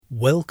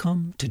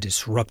Welcome to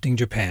Disrupting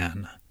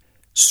Japan,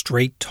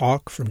 straight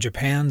talk from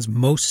Japan's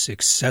most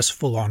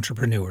successful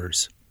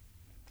entrepreneurs.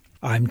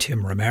 I'm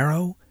Tim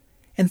Romero,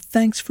 and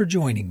thanks for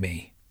joining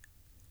me.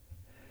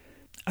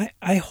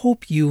 I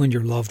hope you and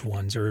your loved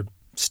ones are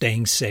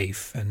staying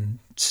safe and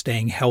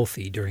staying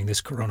healthy during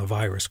this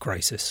coronavirus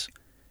crisis.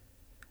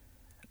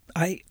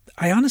 I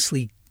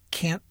honestly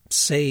can't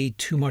say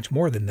too much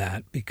more than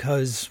that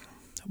because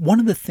one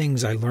of the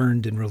things I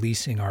learned in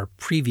releasing our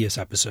previous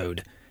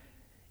episode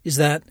is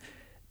that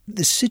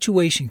the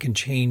situation can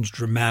change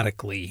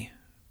dramatically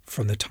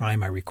from the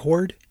time I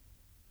record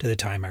to the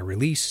time I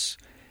release,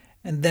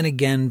 and then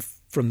again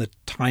from the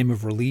time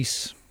of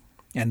release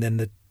and then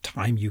the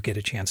time you get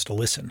a chance to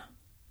listen.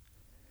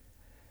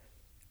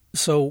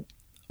 So,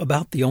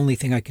 about the only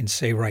thing I can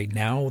say right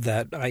now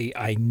that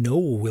I know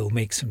will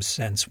make some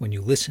sense when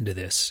you listen to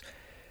this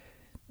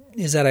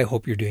is that I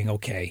hope you're doing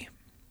okay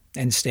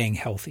and staying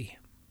healthy.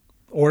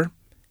 Or,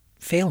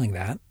 failing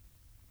that,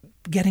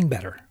 getting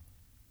better.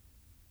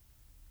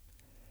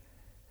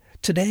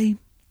 Today,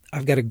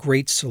 I've got a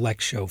great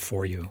select show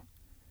for you.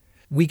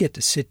 We get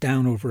to sit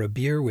down over a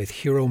beer with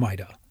Hiro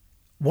Maeda,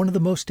 one of the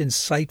most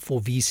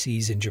insightful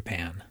VCs in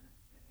Japan.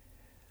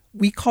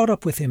 We caught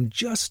up with him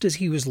just as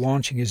he was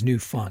launching his new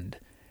fund,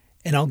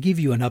 and I'll give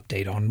you an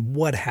update on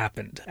what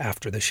happened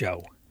after the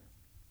show.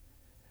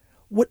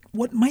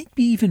 What might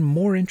be even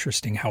more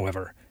interesting,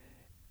 however,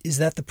 is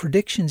that the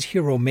predictions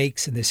Hiro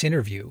makes in this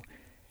interview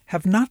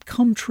have not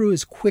come true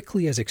as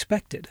quickly as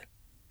expected,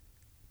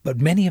 but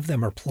many of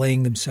them are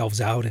playing themselves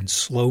out in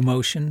slow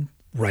motion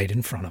right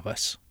in front of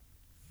us.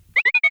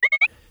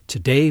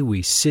 Today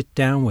we sit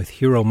down with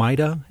Hiro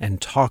Maeda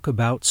and talk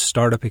about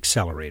startup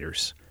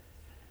accelerators.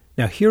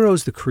 Now,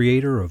 Hiro's the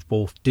creator of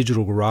both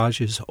Digital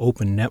Garage's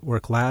Open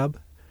Network Lab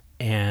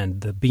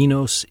and the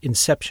Benos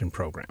Inception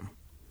program.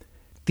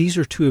 These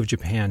are two of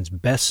Japan's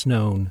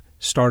best-known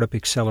startup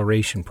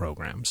acceleration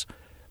programs,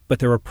 but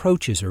their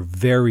approaches are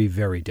very,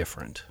 very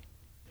different.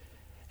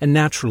 And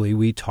naturally,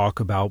 we talk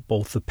about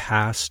both the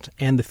past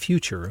and the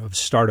future of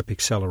startup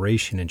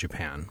acceleration in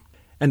Japan,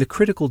 and the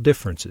critical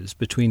differences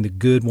between the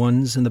good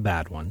ones and the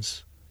bad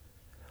ones.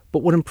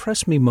 But what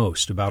impressed me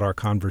most about our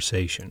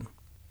conversation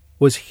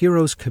was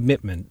Hiro's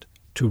commitment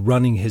to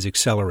running his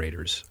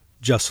accelerators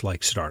just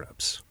like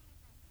startups.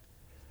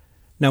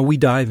 Now, we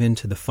dive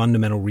into the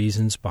fundamental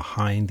reasons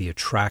behind the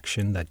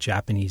attraction that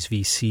Japanese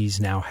VCs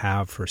now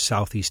have for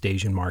Southeast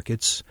Asian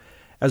markets,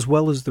 as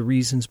well as the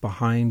reasons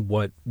behind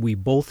what we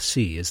both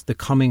see as the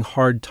coming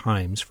hard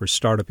times for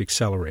startup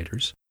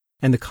accelerators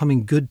and the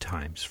coming good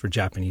times for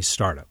Japanese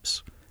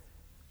startups.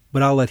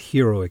 But I'll let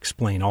Hiro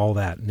explain all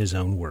that in his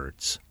own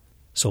words.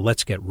 So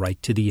let's get right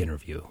to the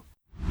interview.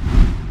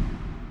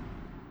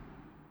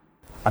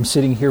 I'm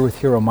sitting here with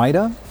Hiro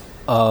Maeda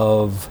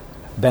of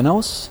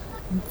Benos,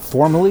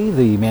 formerly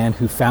the man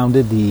who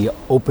founded the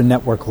Open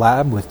Network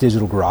Lab with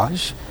Digital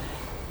Garage.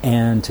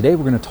 And today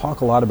we're going to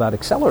talk a lot about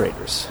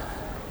accelerators,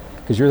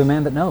 because you're the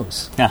man that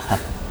knows.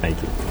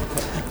 Thank you.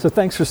 So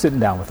thanks for sitting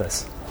down with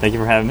us. Thank you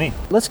for having me.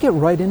 Let's get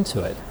right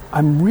into it.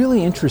 I'm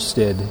really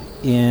interested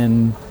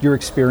in your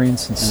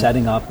experience in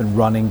setting up and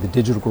running the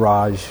Digital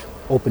Garage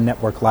Open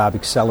Network Lab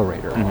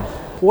Accelerator.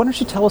 Why don't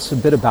you tell us a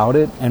bit about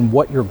it and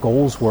what your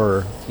goals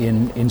were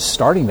in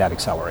starting that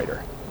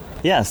accelerator?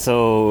 Yeah,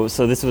 so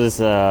this was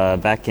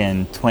back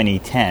in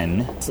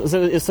 2010.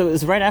 So it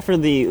was right after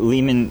the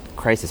Lehman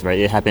crisis, right?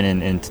 It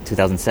happened in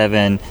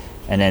 2007,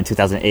 and then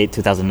 2008,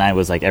 2009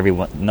 was like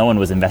no one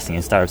was investing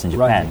in startups in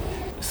Japan.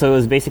 Right. So it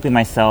was basically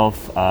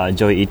myself,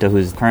 Joey Ito,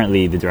 who's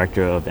currently the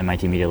director of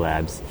MIT Media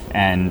Labs,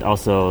 and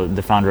also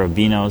the founder of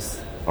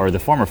Benos, or the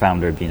former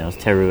founder of Benos,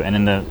 Teru, and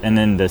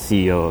then the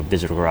CEO of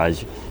Digital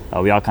Garage.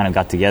 We all kind of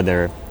got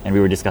together and we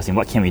were discussing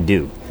what can we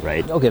do,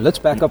 right? Okay, let's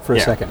back up for a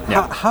second.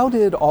 Yeah. How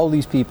did all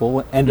these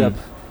people end up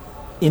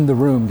in the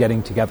room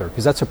getting together?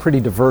 Because that's a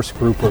pretty diverse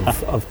group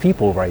of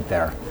people right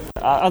there.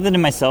 Other than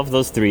myself,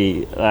 those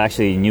three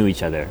actually knew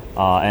each other.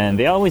 And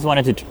they always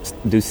wanted to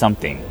do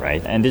something,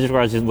 right? And Digital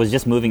Garage was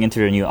just moving into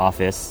their new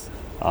office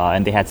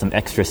and they had some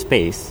extra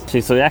space.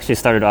 So it actually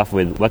started off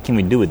with, what can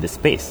we do with this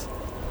space?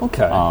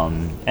 Okay.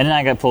 And then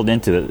I got pulled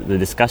into the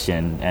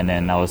discussion, and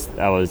then I was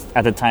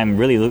at the time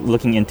really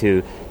looking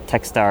into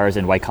Techstars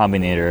and Y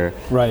Combinator,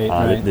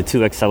 right. The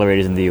two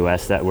accelerators in the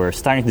U.S. that were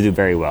starting to do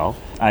very well.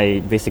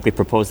 I basically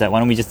proposed that, why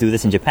don't we just do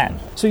this in Japan?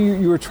 So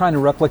you were trying to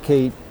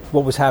replicate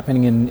what was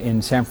happening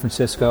in San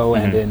Francisco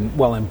and in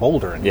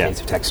Boulder in the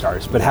case of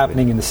Techstars, but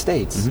happening in the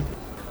States.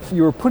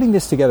 You were putting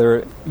this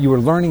together, you were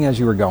learning as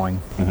you were going.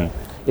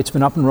 It's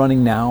been up and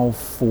running now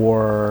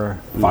for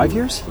 5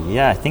 years?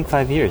 Yeah, I think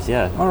 5 years,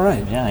 yeah. All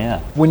right. Yeah.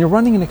 When you're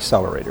running an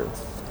accelerator,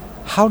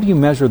 how do you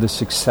measure the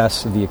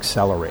success of the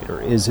accelerator?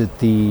 Is it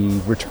the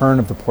return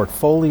of the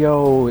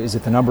portfolio? Is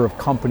it the number of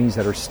companies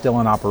that are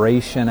still in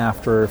operation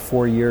after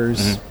 4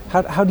 years?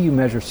 How do you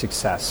measure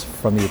success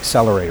from the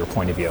accelerator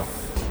point of view?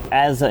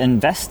 as an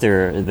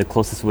investor, the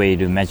closest way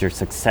to measure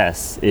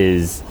success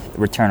is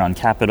return on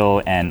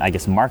capital and I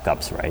guess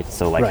markups, right?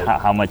 So like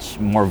how much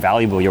more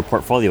valuable your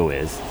portfolio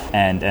is.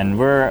 And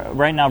we're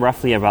right now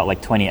roughly about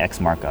like 20x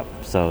markup.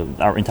 So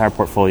our entire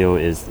portfolio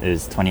is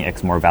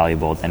 20x more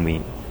valuable than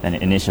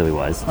it initially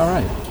was. All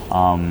right.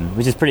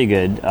 Which is pretty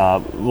good.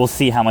 We'll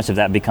see how much of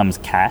that becomes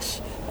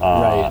cash.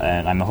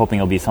 And I'm hoping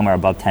it'll be somewhere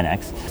above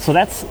 10x. So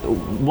that's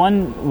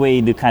one way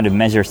to kind of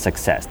measure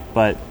success.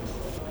 But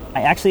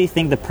I actually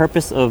think the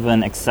purpose of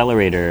an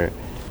accelerator,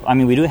 I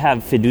mean, we do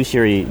have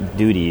fiduciary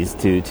duties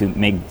to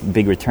make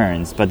big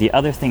returns, but the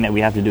other thing that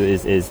we have to do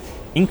is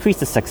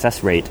increase the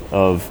success rate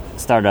of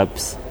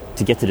startups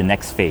to get to the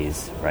next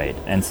phase, right?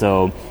 And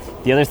so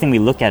the other thing we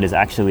look at is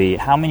actually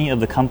how many of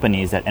the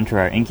companies that enter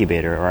our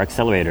incubator or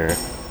accelerator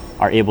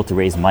are able to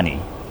raise money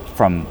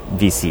from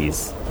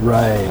VCs.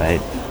 Right.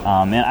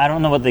 And I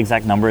don't know what the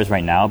exact number is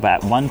right now, but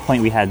at one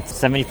point we had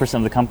 70%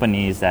 of the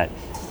companies that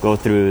go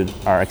through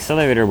our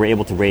accelerator were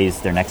able to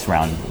raise their next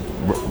round,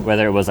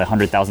 whether it was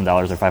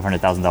 $100,000 or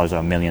 $500,000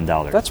 or $1 million.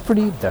 That's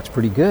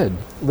pretty good.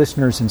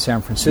 Listeners in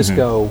San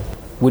Francisco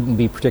wouldn't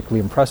be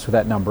particularly impressed with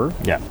that number.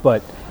 Yeah.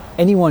 But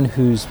anyone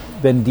who's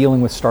been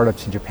dealing with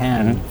startups in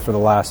Japan for the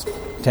last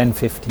 10,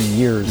 15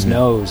 years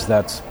knows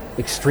that's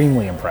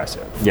extremely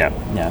impressive.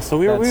 Yeah. So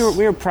we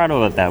were proud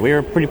about that. We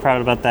were pretty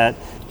proud about that.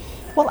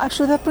 Well,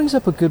 actually, that brings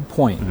up a good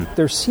point.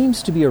 There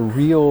seems to be a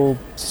real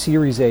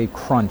Series A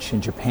crunch in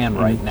Japan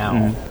right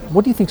now.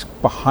 What do you think's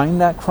behind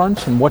that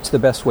crunch, and what's the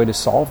best way to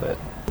solve it?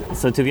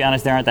 So to be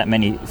honest, there aren't that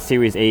many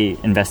Series A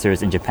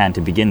investors in Japan to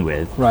begin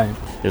with. Right.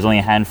 There's only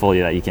a handful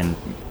that you can...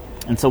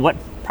 And so what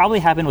probably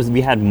happened was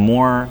we had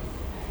more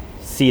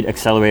seed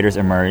accelerators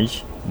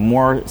emerge,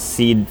 more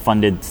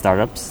seed-funded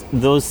startups.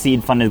 Those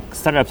seed-funded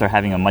startups are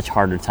having a much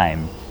harder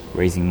time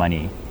raising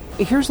money.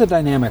 Here's the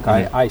dynamic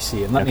I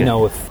see, and let me know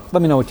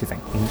what you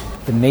think.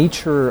 The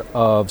nature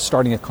of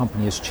starting a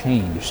company has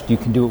changed. You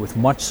can do it with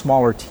much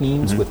smaller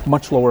teams, with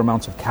much lower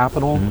amounts of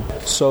capital.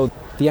 So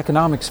the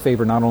economics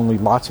favor not only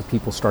lots of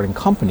people starting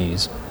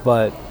companies,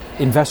 but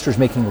investors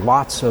making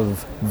lots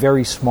of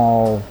very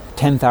small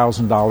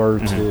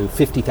 $10,000 to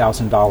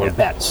 $50,000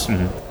 bets.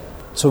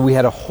 So we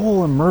had a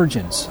whole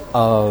emergence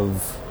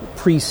of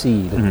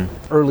pre-seed,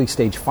 early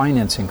stage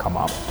financing come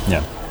up.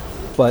 Yeah.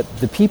 But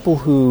the people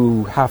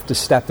who have to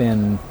step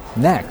in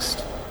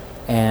next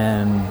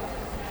and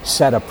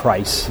set a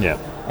price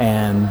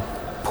and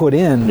put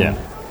in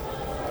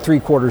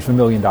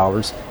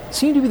 $750,000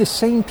 seem to be the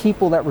same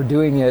people that were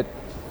doing it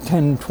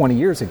 10, 20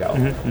 years ago.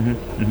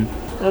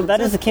 Well,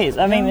 that is the case.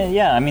 I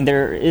mean,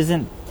 there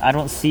isn't... I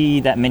don't see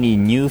that many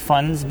new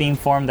funds being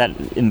formed that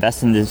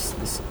invest in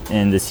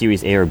the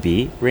Series A or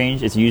B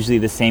range. It's usually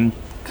the same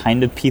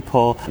kind of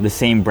people, the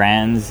same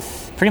brands,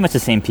 pretty much the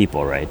same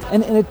people, right?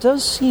 And it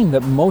does seem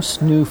that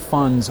most new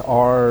funds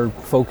are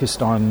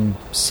focused on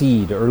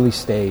seed, early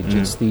stage.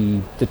 It's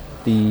the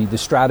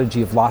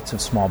strategy of lots of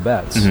small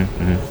bets.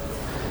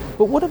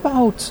 But what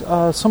about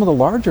some of the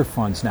larger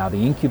funds now?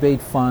 The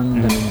Incubate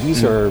Fund. I mean,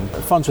 these are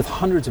funds with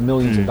hundreds of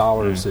millions of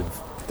dollars of...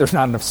 There's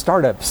not enough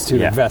startups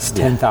to invest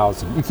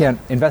 $10,000. You can't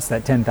invest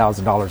that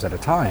 $10,000 at a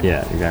time.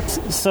 Yeah,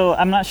 exactly. So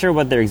I'm not sure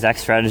what their exact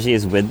strategy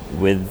is with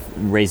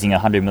raising a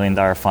 $100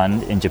 million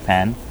fund in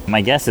Japan.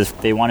 My guess is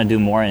they want to do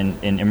more in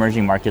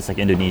emerging markets like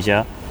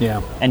Indonesia.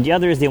 Yeah. And the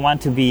other is they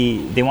want to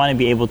be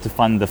able to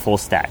fund the full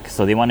stack.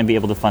 So they want to be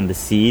able to fund the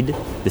seed,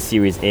 the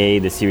Series A,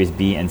 the Series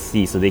B, and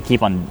C. So they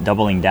keep on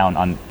doubling down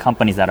on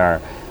companies that are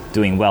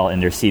doing well in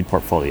their seed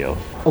portfolio.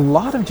 A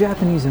lot of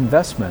Japanese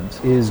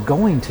investment is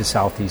going to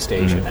Southeast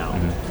Asia now.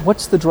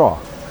 What's the draw?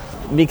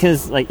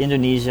 Because like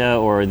Indonesia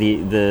or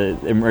the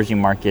emerging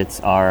markets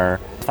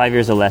are 5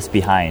 years or less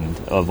behind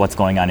of what's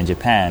going on in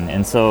Japan.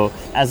 And so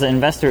as an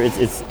investor,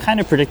 it's kind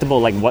of predictable,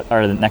 like what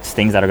are the next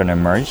things that are going to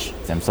emerge.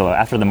 And so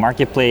after the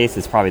marketplace,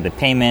 it's probably the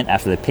payment.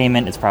 After the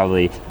payment, it's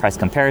probably price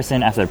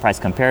comparison. After the price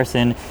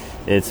comparison,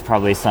 it's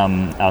probably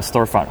some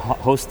storefront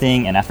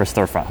hosting, and after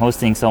storefront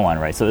hosting, so on,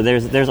 right? So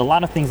there's a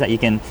lot of things that you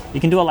can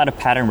do a lot of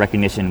pattern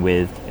recognition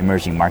with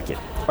emerging market.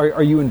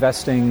 Are you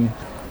investing,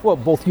 well,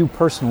 both you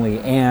personally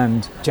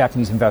and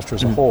Japanese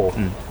investors as a whole,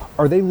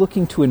 are they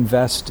looking to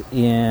invest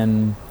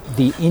in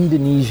the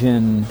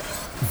Indonesian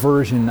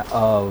version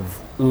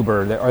of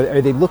Uber? Are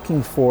they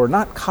looking for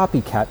not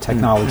copycat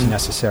technology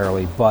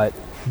necessarily, but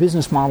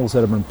business models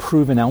that have been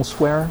proven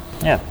elsewhere?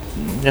 Yeah,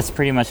 that's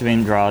pretty much the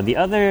main draw. The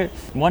other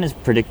one is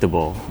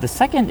predictable. The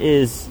second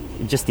is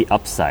just the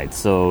upside.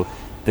 So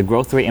the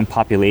growth rate in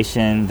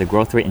population, the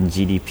growth rate in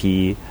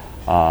GDP,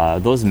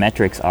 those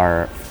metrics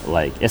are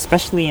like,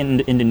 especially in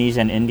Indonesia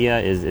and India,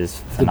 is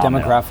phenomenal.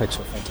 The demographics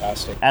are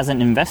fantastic. As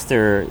an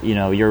investor,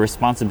 your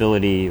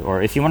responsibility,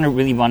 or if you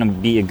really want to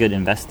be a good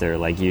investor,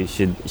 like you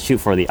should shoot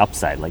for the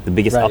upside, like the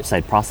biggest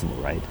upside possible,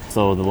 right?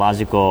 So the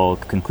logical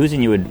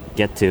conclusion you would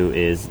get to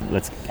is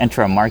let's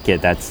enter a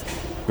market that's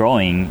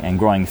growing and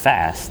growing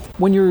fast.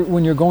 When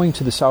you're going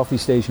to the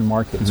Southeast Asian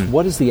markets,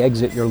 what is the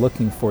exit you're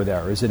looking for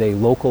there? Is it a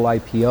local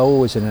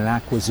IPO? Is it an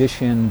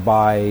acquisition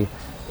by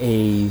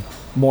a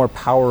more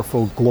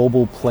powerful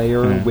global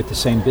player with the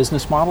same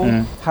business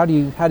model? How do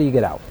you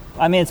get out?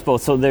 I mean, it's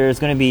both. So there's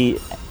going to be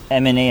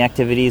M&A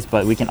activities,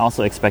 but we can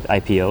also expect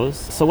IPOs.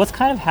 So what's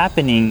kind of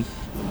happening,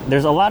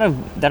 there's a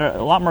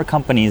lot more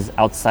companies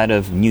outside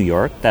of New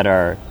York that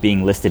are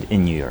being listed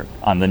in New York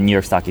on the New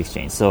York Stock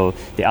Exchange. So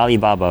the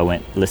Alibaba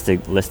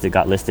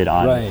got listed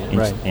on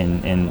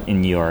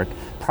in New York.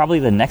 Probably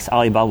the next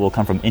Alibaba will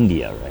come from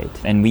India, right?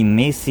 And we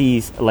may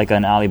see like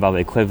an Alibaba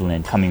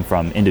equivalent coming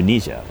from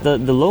Indonesia. The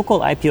local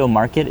IPO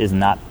market is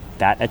not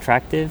that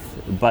attractive,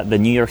 but the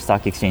New York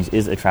Stock Exchange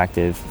is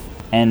attractive.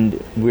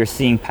 And we're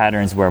seeing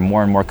patterns where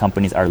more and more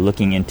companies are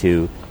looking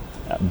into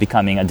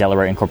becoming a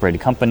Delaware incorporated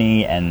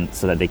company, and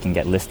so that they can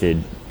get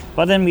listed.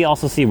 But then we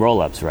also see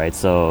roll-ups, right?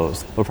 So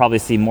we'll probably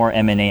see more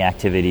M&A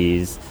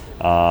activities,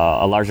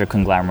 a larger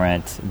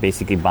conglomerate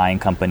basically buying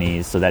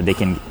companies so that they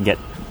can get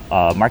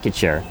market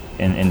share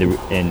in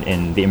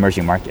the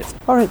emerging markets.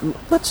 All right,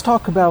 let's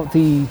talk about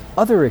the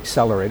other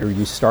accelerator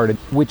you started,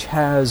 which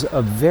has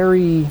a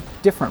very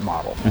different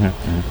model.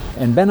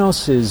 And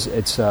Benos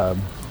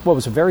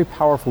was a very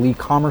powerful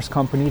e-commerce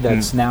company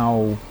that's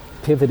now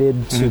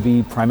pivoted to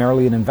be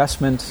primarily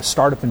an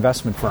startup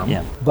investment firm.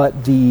 Yeah.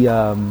 But the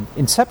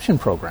Inception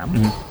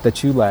program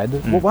that you led,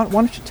 why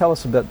don't you tell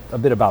us a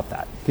bit about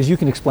that? Because you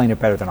can explain it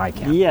better than I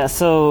can. Yeah,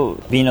 so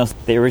Benos,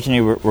 they originally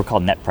were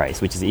called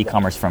NetPrice, which is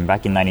e-commerce firm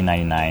back in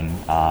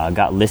 1999,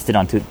 got listed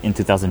in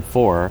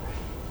 2004,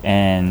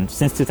 and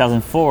since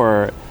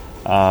 2004,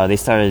 they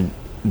started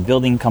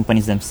building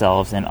companies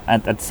themselves and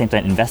at the same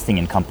time investing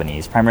in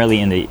companies, primarily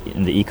in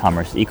the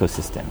e-commerce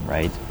ecosystem,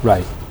 right?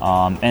 Right.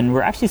 And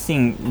we're actually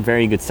seeing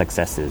very good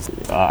successes.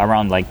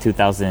 Around like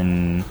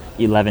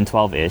 2011,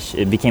 12-ish,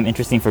 it became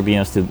interesting for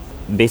Benos to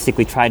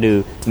basically try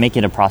to make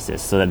it a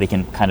process so that they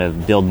can kind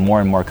of build more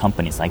and more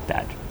companies like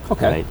that.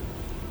 Okay. Right?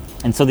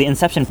 And so the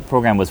Inception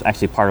program was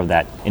actually part of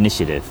that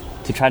initiative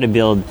to try to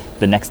build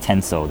the next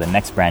Tenso, the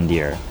next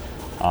Brandier.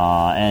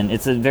 And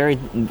it's a very,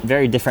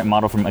 very different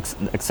model from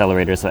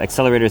accelerators. So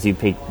accelerators, you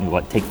take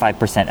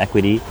 5%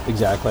 equity.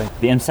 Exactly.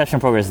 The Inception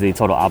program is the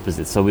total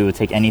opposite. So we would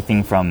take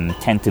anything from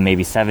 10 to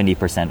maybe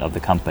 70% of the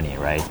company,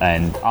 right?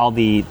 And all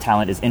the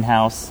talent is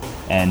in-house,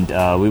 and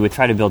we would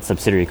try to build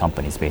subsidiary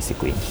companies,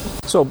 basically.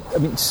 So, I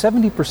mean,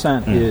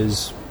 70%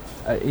 is,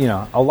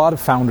 a lot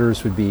of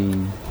founders would be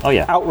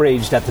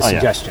outraged at the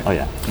suggestion. Oh,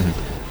 yeah.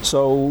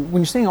 So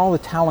when you're saying all the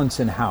talent's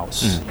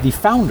in-house, the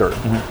founder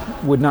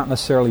would not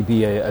necessarily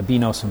be a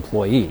Benos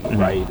employee,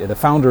 right? The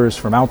founder is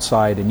from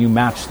outside, and you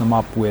match them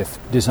up with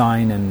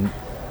design and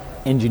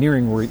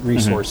engineering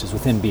resources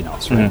within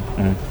Benos, right?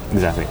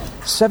 Exactly.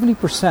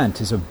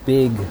 70% is a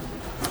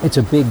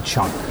big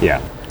chunk.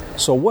 Yeah.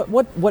 So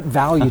what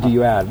value do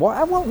you add? Well,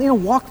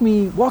 walk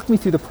me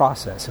through the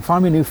process. If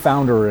I'm a new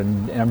founder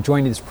and I'm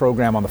joining this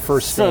program on the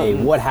first day,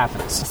 what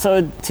happens?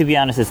 So to be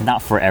honest, it's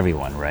not for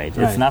everyone, right?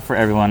 It's not for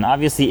everyone.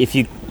 Obviously, if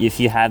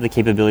you have the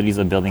capabilities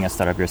of building a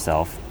startup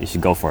yourself, you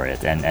should go for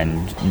it.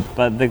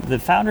 But the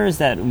founders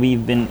that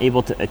we've been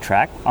able to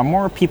attract are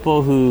more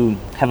people who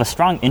have a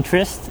strong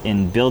interest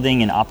in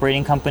building and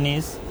operating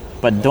companies,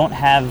 but don't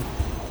have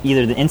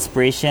either the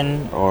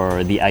inspiration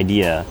or the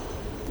idea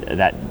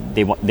that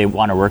they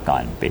want to work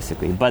on,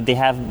 basically. But they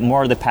have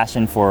more of the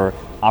passion for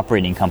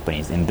operating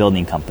companies and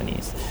building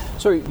companies.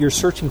 So you're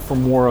searching for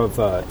more of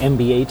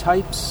MBA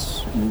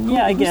types?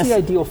 Yeah, I guess. Who's the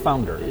ideal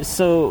founder?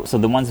 So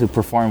the ones who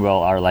perform well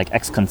are like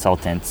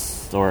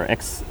ex-consultants or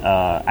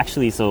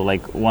so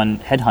like one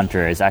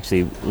headhunter is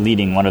actually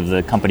leading one of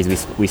the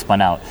companies we spun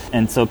out.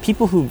 And so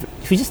people who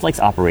just likes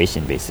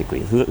operation, basically,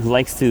 who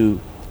likes to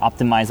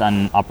optimize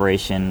on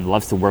operation,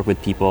 loves to work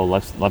with people,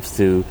 loves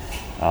to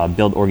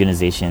build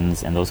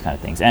organizations and those kind of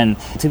things. And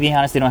to be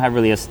honest, they don't have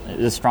really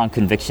a strong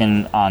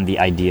conviction on the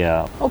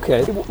idea.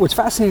 Okay. What's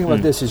fascinating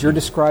about this is you're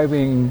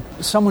describing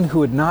someone who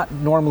would not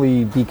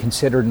normally be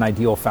considered an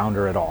ideal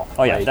founder at all.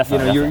 Oh yeah, right?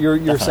 definitely.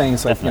 You're saying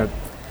it's like,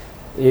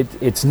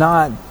 it's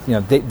not,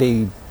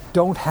 they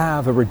don't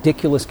have a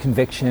ridiculous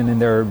conviction in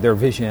their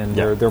vision.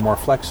 Yeah. They're more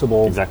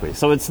flexible. Exactly.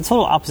 So it's the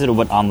total opposite of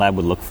what OnLab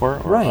would look for,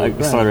 or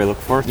Accelerator look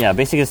for. Yeah,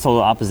 basically it's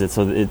total opposite.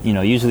 So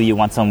usually you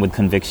want someone with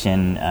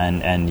conviction,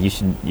 and you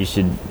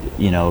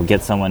should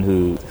get someone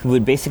who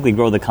would basically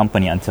grow the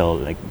company till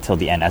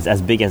the end,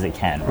 as big as it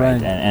can,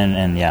 right?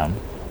 And yeah.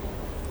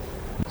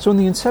 So in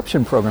the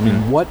Inception program, I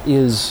mean,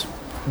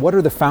 what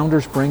are the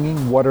founders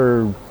bringing? What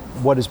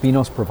is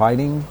Benos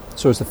providing?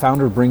 So is the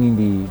founder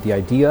bringing the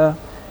idea?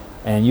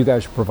 And you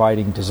guys are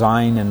providing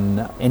design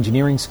and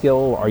engineering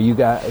skill.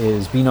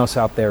 Is Benos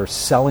out there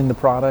selling the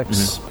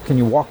products? Can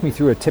you walk me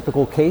through a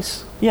typical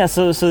case? Yeah,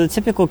 so the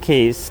typical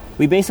case,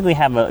 we basically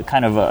have a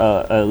kind of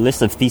a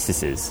list of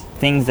theses,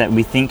 things that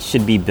we think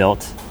should be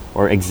built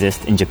or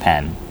exist in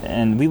Japan.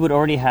 And we would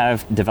already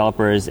have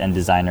developers and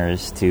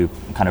designers to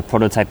kind of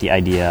prototype the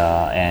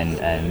idea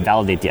and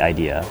validate the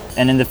idea.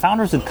 And then the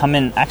founders would come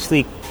in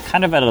actually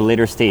kind of at a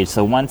later stage.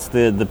 So once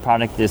the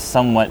product is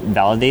somewhat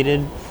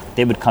validated,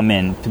 they would come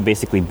in to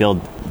basically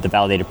build the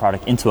validated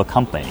product into a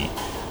company.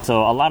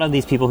 So a lot of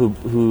these people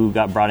who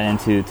got brought in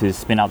to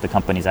spin out the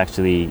companies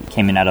actually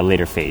came in at a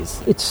later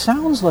phase. It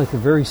sounds like a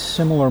very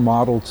similar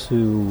model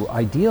to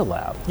Idea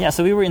Lab. Yeah,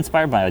 so we were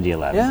inspired by Idea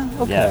Lab. Yeah,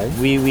 okay.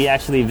 Yeah, we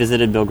actually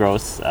visited Bill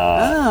Gross.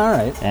 All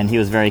right. And he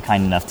was very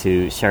kind enough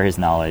to share his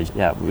knowledge.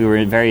 Yeah, we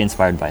were very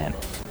inspired by him.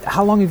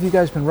 How long have you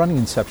guys been running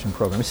Inception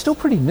program? It's still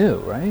pretty new,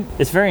 right?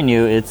 It's very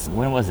new.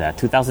 When was that?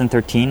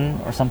 2013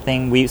 or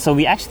something?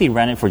 We actually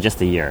ran it for just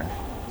a year.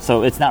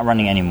 So it's not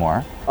running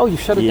anymore. Oh, you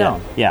shut it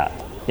down? Yeah,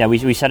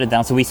 we shut it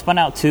down. So we spun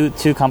out two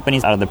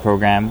companies out of the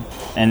program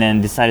and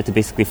then decided to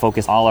basically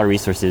focus all our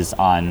resources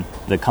on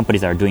the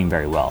companies that are doing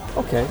very well.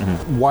 Okay.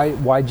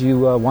 Mm-hmm. Why'd you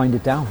wind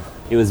it down?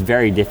 It was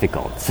very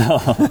difficult. So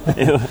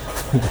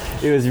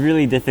it was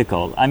really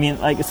difficult. I mean,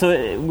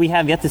 we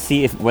have yet to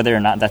see whether or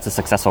not that's a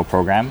successful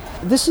program.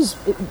 This is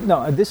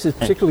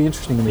particularly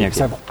interesting to me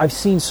because I've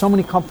seen so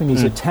many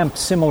companies attempt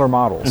similar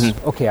models.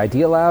 Mm-hmm. Okay,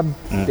 Idea Lab,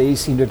 they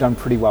seem to have done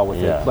pretty well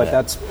with it, but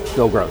that's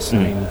Bill Gross. I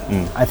mean,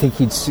 I think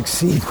he'd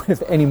succeed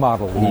with any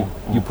model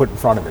you put in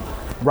front of it.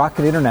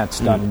 Rocket Internet's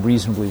done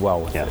reasonably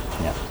well with it.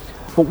 Yeah.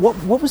 But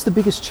what was the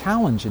biggest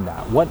challenge in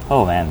that?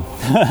 Oh, man.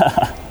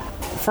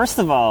 First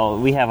of all,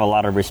 we have a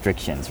lot of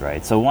restrictions,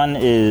 right? So one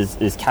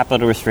is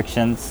capital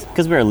restrictions.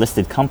 Because we're a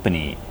listed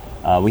company,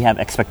 we have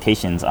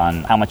expectations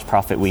on how much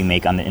profit we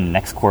make in the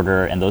next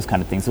quarter and those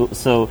kind of things.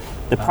 So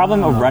the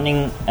problem of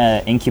running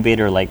an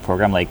incubator-like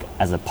program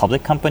as a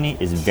public company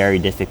is very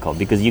difficult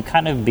because you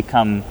kind of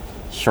become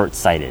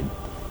short-sighted.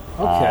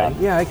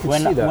 Okay, I can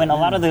see that. When a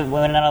lot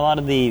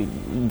of the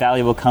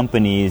valuable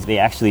companies, they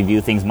actually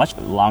view things much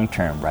long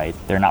term, right?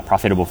 They're not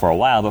profitable for a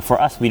while, but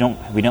for us, we don't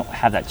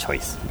have that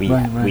choice. We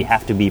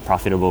have to be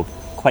profitable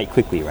quite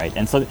quickly, right?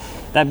 And so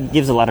that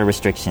gives a lot of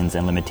restrictions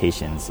and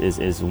limitations.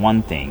 Is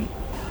one thing.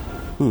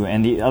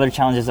 And the other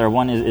challenges are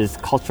one is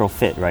cultural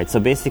fit, right? So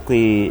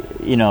basically,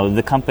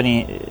 the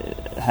company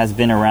has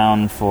been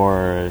around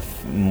for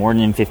more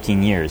than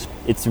 15 years.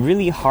 It's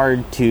really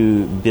hard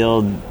to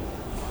build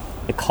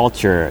a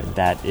culture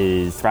that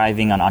is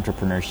thriving on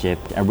entrepreneurship,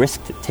 a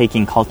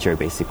risk-taking culture,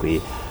 basically,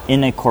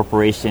 in a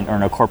corporation or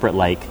in a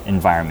corporate-like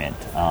environment.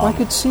 I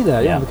could see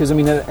that, because, I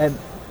mean,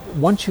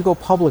 once you go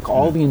public,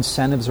 all the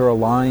incentives are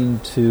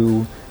aligned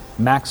to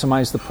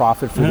maximize the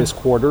profit for this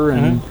quarter,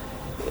 and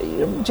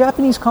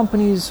Japanese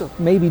companies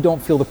maybe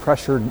don't feel the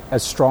pressure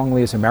as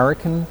strongly as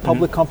American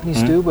public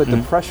companies do, but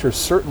the pressure's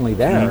certainly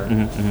there.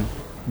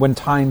 When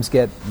times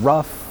get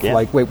rough,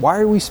 wait, why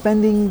are we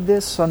spending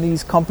this on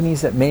these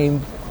companies that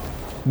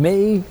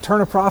may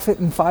turn a profit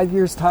in 5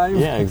 years' time?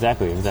 Yeah,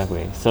 exactly.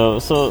 So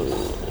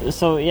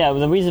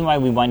the reason why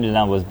we winded it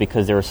down was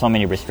because there were so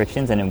many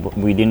restrictions, and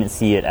we didn't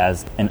see it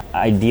as an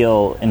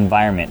ideal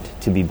environment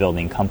to be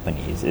building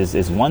companies.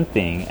 Is one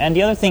thing, and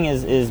the other thing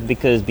is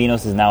because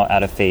Beanos is now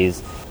at a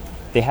phase,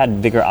 they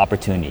had bigger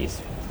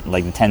opportunities.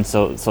 Like the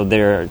Tenso, so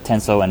they're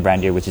Tenso and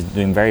Brandier, which is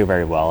doing very,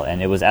 very well,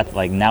 and it was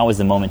now is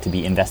the moment to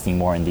be investing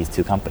more in these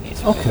two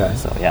companies. Right? Okay.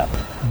 So yeah.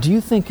 Do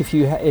you think if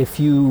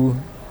you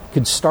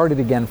could start it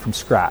again from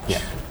scratch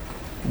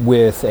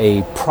with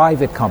a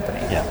private company,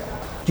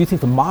 do you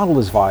think the model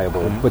is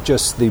viable, but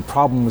just the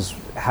problem was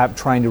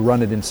trying to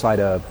run it inside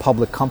a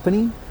public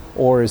company,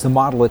 or is the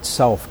model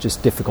itself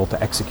just difficult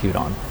to execute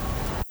on?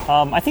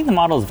 I think the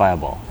model is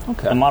viable.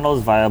 Okay. The model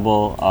is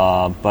viable,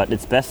 but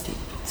it's best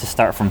to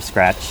start from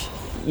scratch.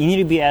 You need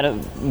to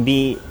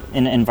be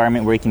in an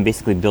environment where you can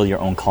basically build your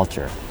own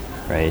culture,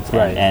 right?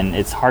 And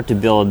it's hard to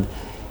build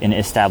in an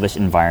established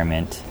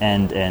environment,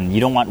 and you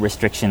don't want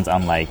restrictions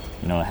on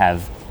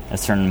have a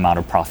certain amount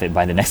of profit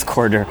by the next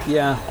quarter.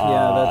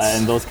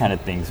 And those kind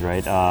of things,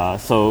 right?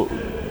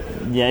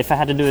 If I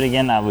had to do it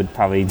again, I would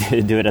probably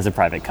do it as a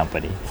private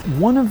company.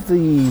 One of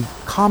the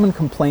common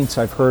complaints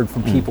I've heard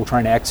from people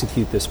trying to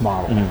execute this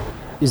model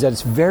is that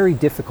it's very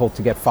difficult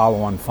to get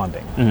follow-on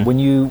funding. When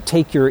you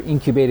take your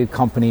incubated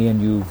company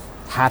and you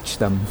hatch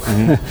them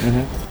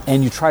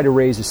and you try to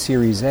raise a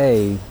Series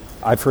A,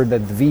 I've heard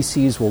that the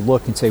VCs will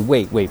look and say,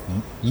 wait,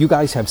 you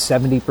guys have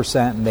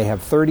 70% and they have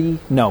 30%?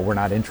 No, we're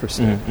not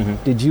interested.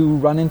 Did you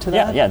run into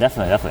that? Yeah,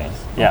 definitely.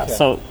 Yeah, okay.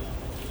 So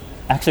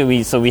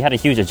actually we had a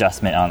huge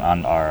adjustment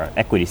on our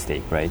equity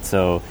stake, right?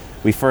 So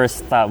we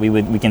first thought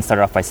we can start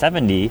off by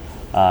 70,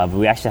 but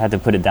we actually had to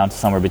put it down to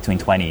somewhere between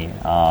 20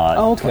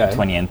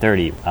 and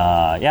 30.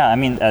 I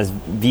mean, as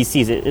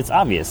VCs, it's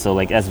obvious. So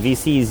as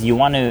VCs, you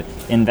want to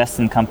invest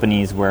in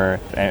companies where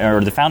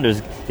the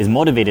founders is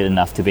motivated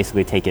enough to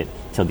basically take it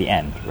till the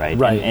end, right?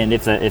 Right. And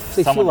if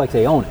they feel like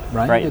they own it,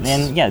 right? Right.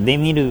 And they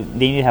need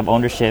to have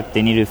ownership.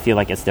 They need to feel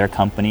like it's their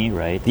company,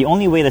 right? The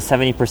only way the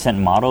 70%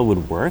 model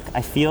would work,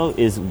 I feel,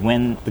 is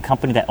when the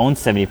company that owns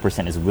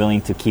 70% is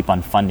willing to keep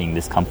on funding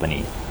this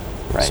company.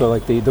 Right. So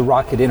like the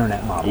Rocket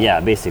Internet model.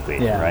 Yeah, basically,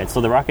 right? So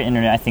the Rocket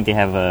Internet, I think they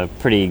have a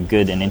pretty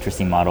good and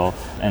interesting model,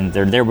 and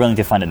they're willing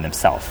to fund it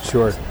themselves.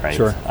 Sure, right?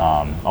 Sure.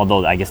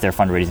 Although I guess they're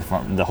fundraising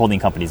from the holding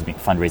companies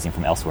fundraising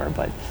from elsewhere,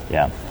 but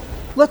yeah.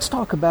 Let's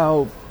talk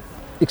about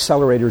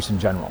accelerators in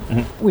general.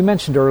 We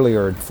mentioned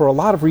earlier, for a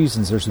lot of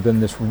reasons, there's been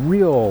this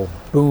real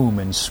boom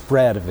and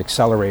spread of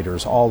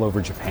accelerators all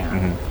over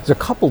Japan. There's a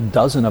couple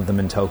dozen of them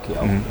in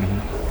Tokyo.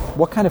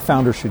 what kind of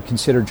founders should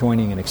consider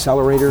joining an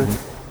accelerator,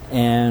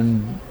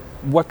 and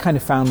what kind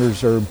of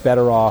founders are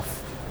better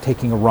off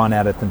taking a run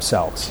at it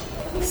themselves?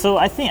 So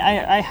I think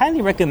I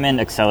highly recommend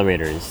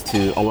accelerators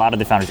to a lot of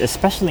the founders,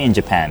 especially in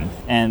Japan.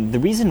 And the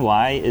reason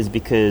why is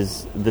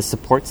because the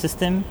support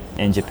system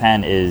in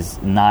Japan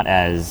is not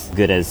as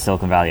good as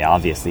Silicon Valley,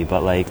 obviously.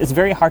 But like, it's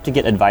very hard to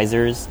get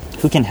advisors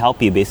who can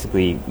help you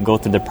basically go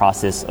through the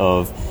process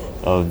of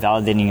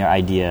validating your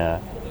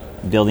idea,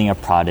 building a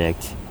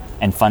product,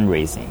 and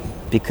fundraising.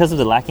 Because of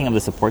the lacking of the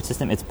support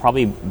system, it's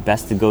probably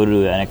best to go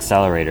to an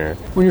accelerator.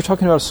 When you're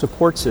talking about a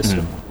support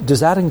system,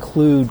 does that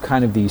include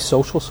kind of the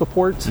social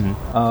support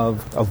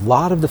of a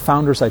lot of the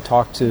founders I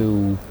talk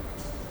to?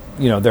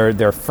 You know,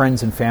 their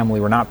friends and family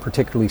were not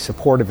particularly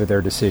supportive of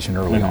their decision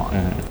early on.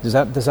 Does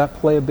that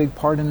play a big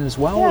part in it as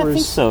well?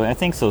 Yeah, I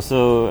think so.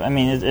 So, I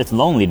mean, it's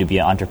lonely to be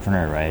an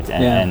entrepreneur, right?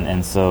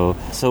 And so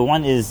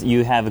one is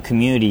you have a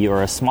community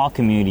or a small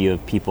community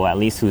of people, at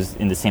least who's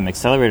in the same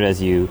accelerator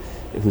as you,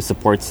 who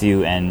supports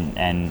you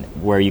and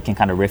where you can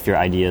kind of riff your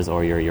ideas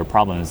or your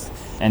problems.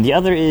 And the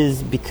other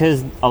is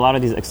because a lot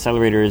of these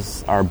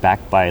accelerators are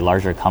backed by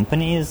larger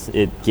companies,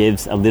 it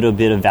gives a little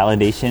bit of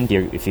validation.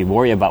 If you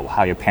worry about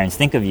how your parents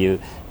think of you,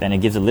 then it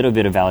gives a little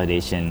bit of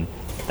validation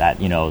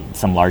that, you know,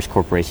 some large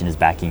corporation is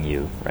backing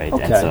you, right?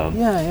 Okay. And so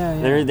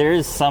there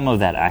is some of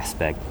that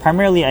aspect.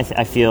 Primarily,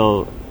 I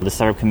feel the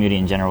startup community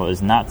in general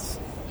is not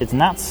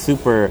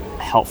super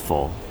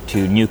helpful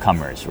to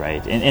newcomers,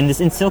 right?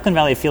 In Silicon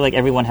Valley, I feel like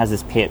everyone has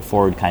this pay it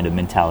forward kind of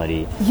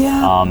mentality.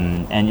 Yeah.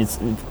 And it's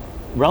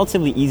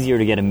relatively easier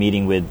to get a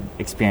meeting with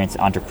experienced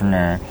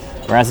entrepreneur,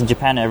 whereas in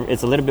Japan,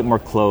 it's a little bit more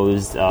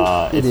closed.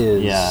 It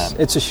is. Yeah.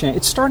 It's a shame.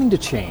 It's starting to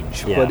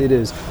change, but it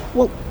is.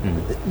 Well,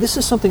 this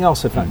is something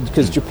else I found,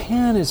 because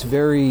Japan is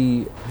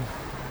the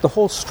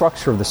whole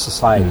structure of the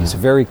society is a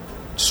very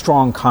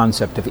strong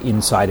concept of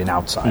inside and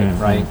outside,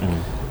 right?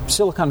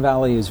 Silicon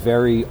Valley is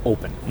very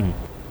open.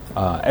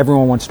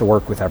 Everyone wants to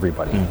work with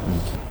everybody.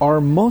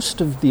 Are most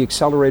of the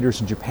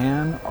accelerators in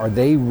Japan, are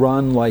they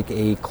run like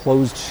a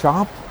closed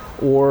shop,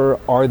 or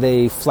are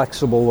they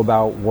flexible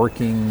about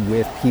working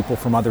with people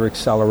from other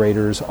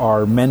accelerators?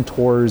 Are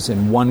mentors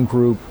in one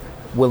group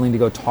willing to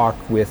go talk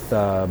with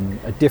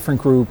a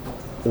different group,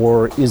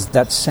 or is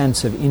that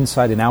sense of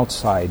inside and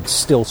outside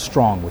still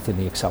strong within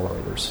the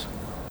accelerators?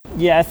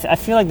 Yeah, I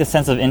feel like the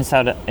sense of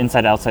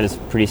inside-outside is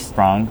pretty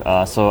strong,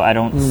 so I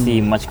don't see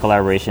much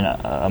collaboration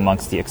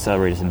amongst the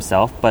accelerators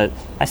themselves, but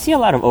I see a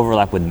lot of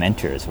overlap with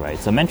mentors, right?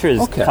 So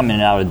mentors come in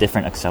and out of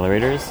different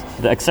accelerators.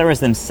 The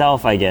accelerators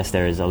themselves, I guess,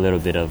 there is a little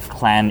bit of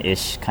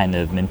clan-ish kind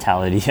of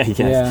mentality, I guess.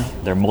 Yeah.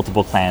 There are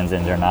multiple clans,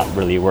 and they're not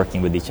really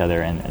working with each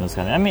other, and those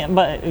kind of... I mean,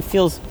 but it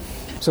feels...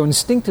 So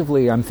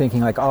instinctively, I'm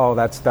thinking like, oh,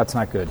 that's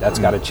not good. That's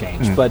got to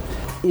change. But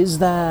is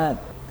that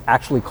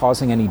actually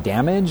causing any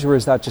damage, or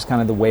is that just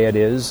kind of the way it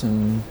is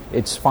and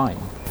it's fine?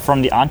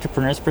 From the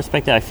entrepreneur's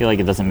perspective, I feel like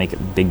it doesn't make a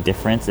big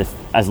difference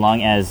as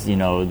long as, you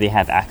know, they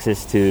have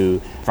access to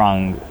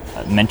strong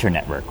mentor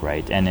network,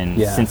 right? And then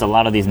since a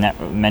lot of these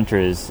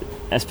mentors,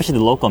 especially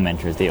the local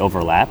mentors, they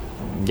overlap.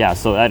 Yeah,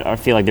 so I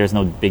feel like there's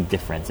no big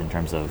difference in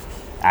terms of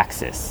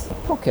access.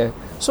 Okay,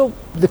 so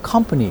the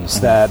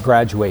companies that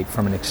graduate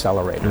from an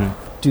accelerator,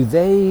 do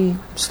they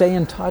stay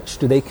in touch?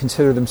 Do they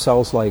consider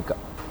themselves like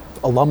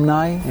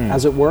alumni,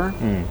 as it were?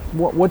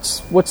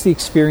 What's the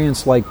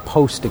experience like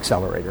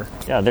post-accelerator?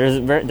 Yeah,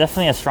 there's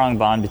definitely a strong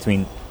bond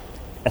between,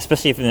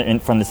 especially if they're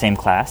from the same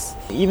class.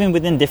 Even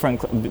between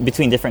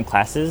different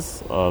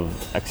classes of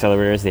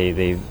accelerators,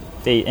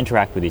 they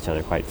interact with each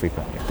other quite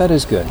frequently. That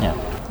is good. Yeah.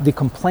 The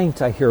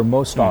complaint I hear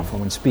most often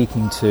when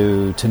speaking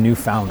to new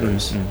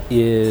founders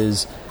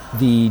is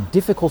the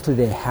difficulty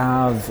they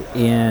have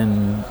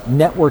in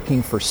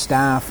networking for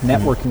staff,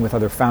 networking with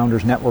other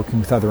founders, networking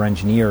with other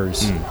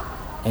engineers.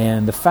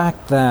 And the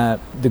fact that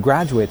the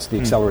graduates, the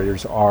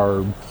accelerators,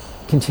 are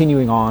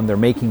continuing on, they're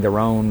making their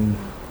own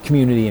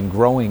community and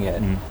growing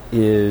it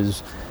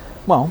is,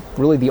 well,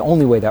 really the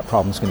only way that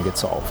problem's going to get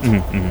solved.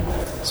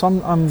 So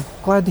I'm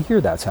glad to hear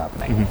that's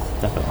happening.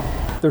 Definitely.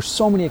 There's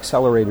so many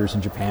accelerators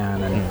in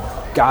Japan,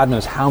 and God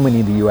knows how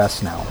many in the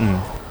US now.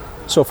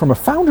 So from a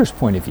founder's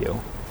point of view,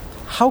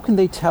 how can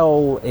they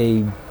tell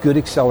a good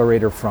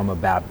accelerator from a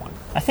bad one?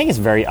 I think it's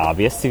very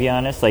obvious, to be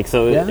honest.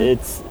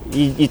 It's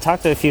you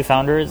talk to a few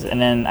founders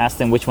and then ask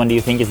them which one do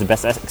you think is the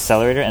best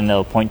accelerator, and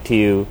they'll point to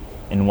you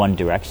in one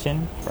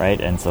direction, right?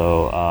 And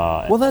so...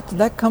 well,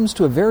 that comes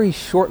to a very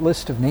short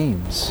list of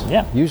names.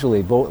 Yeah.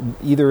 Usually, both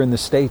either in the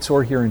States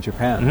or here in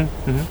Japan.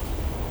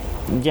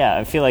 Yeah,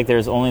 I feel like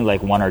there's only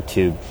like one or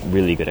two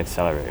really good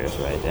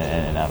accelerators, right?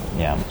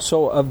 And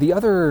So of the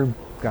other,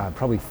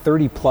 probably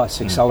 30 plus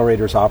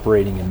accelerators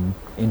operating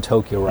in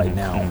Tokyo right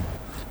now,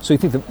 so you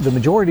think the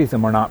majority of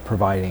them are not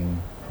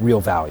providing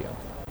real value?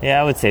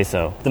 Yeah, I would say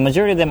so. The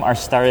majority of them are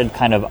started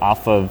kind of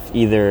off of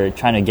either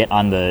trying to get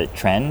on the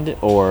trend,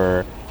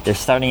 or they're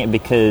starting it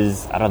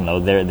because, I don't know,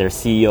 their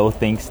CEO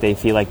thinks they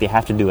feel like they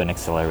have to do an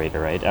accelerator,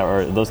 right?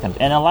 Or those kinds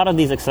of, and a lot of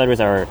these accelerators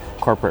are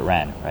corporate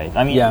ran, right?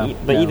 I mean,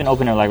 even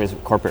OpenAir Live is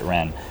corporate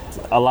ran.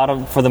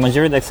 for the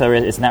majority of the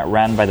accelerators, it's not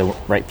ran by the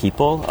right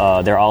people.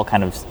 They're all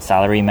kind of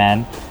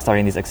salaryman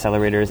starting these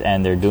accelerators,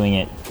 and they're doing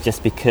it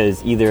just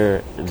because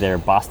either their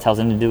boss tells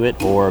them to do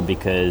it or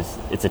because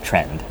it's a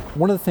trend.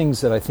 One of the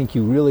things that I think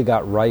you really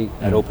got right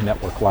at Open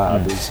Network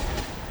Lab is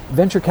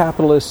venture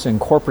capitalists and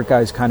corporate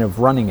guys kind of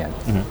running it.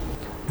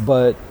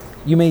 But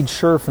you made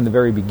sure from the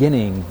very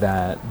beginning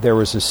that there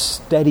was a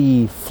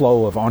steady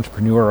flow of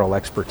entrepreneurial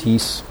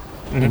expertise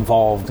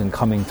involved and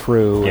coming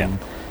through. Yeah. And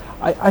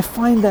I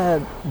find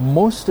that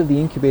most of the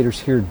incubators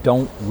here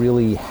don't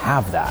really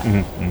have that.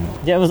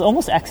 Yeah, it was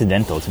almost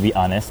accidental, to be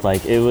honest.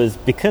 Like, it was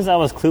because I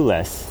was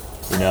clueless.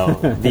 You know,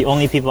 the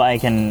only people I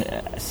can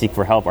seek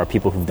for help are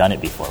people who've done it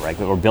before, right,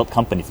 or built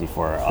companies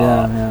before,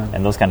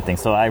 and those kind of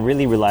things. So I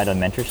really relied on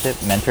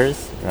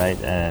mentors,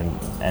 right,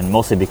 and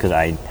mostly because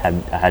I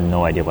had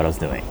no idea what I was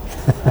doing.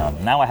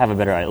 Now I have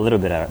a little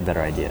bit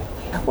better idea.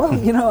 Well,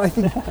 you know, I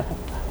think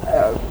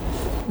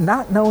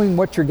not knowing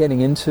what you're getting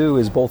into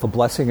is both a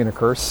blessing and a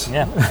curse.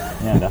 Yeah,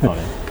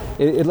 definitely.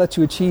 It lets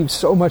you achieve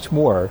so much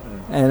more,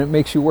 and it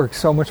makes you work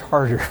so much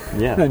harder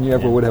than you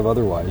ever would have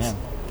otherwise. Yeah.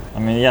 I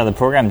mean, the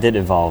program did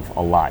evolve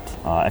a lot.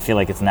 I feel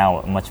like it's now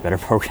a much better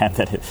program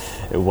than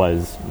it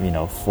was,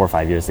 4 or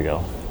 5 years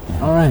ago.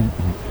 All right.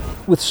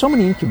 With so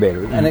many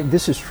incubators, and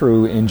this is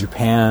true in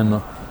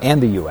Japan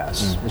and the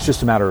U.S., it's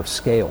just a matter of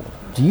scale.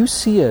 Do you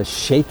see a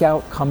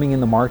shakeout coming in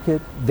the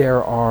market?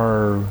 There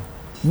are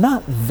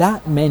not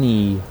that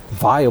many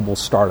viable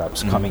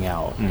startups coming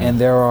out, and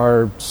there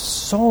are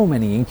so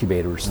many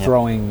incubators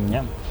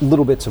throwing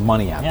little bits of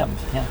money at them.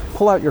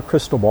 Pull out your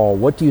crystal ball.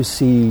 What do you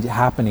see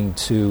happening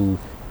to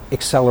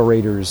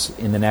accelerators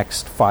in the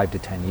next 5 to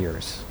 10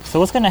 years?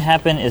 So what's going to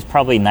happen is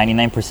probably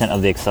 99%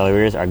 of the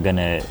accelerators are going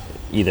to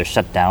either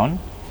shut down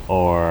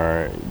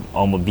or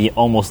be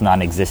almost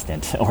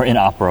non-existent or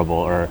inoperable.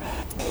 Or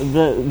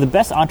the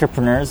best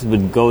entrepreneurs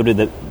would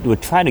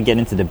try to get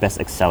into the best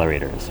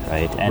accelerators,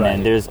 right?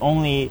 And there's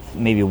only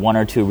maybe 1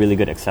 or 2 really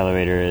good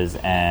accelerators,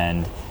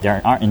 and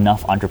there aren't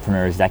enough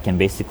entrepreneurs that can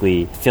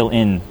basically fill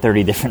in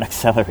 30 different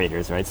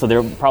accelerators, right? So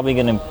they're probably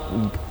going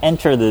to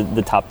enter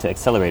the top 2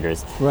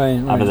 accelerators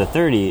out of the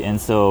 30, and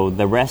so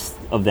the rest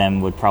of them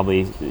would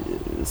probably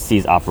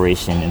cease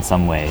operation in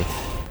some way.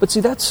 But see,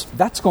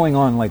 that's going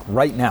on like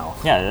right now.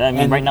 Yeah, I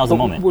mean, right now's the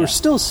moment. We're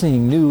still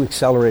seeing new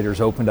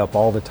accelerators opened up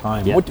all the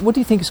time. Yeah. What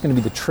do you think is going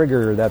to be the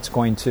trigger that's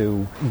going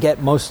to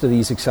get most of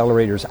these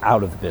accelerators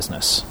out of the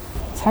business?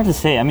 It's hard to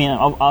say. I mean,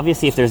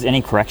 obviously, if there's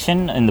any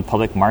correction in the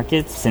public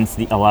markets, since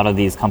a lot of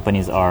these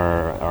companies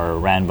are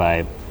ran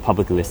by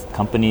publicly listed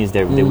companies,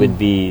 there would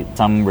be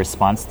some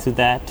response to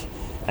that.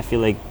 I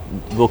feel like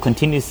we'll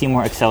continue to see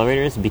more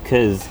accelerators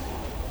because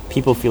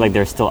people feel like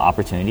there's still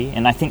opportunity,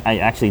 and I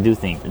actually do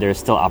think there's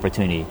still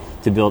opportunity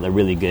to build a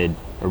really,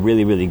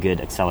 really good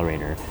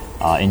accelerator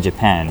in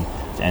Japan.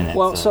 And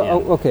well,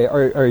 okay,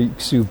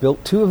 so you've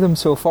built 2 of them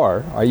so far.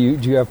 Do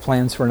you have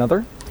plans for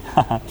another?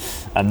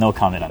 No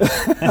comment on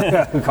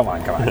that. Come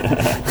on.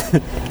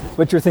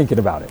 But you're thinking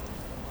about it.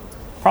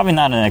 Probably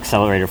not an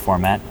accelerator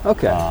format.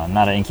 Okay.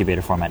 Not an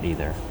incubator format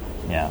either.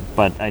 Yeah,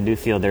 but I do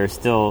feel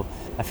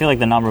I feel like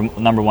the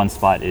number 1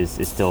 spot is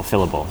still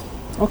fillable.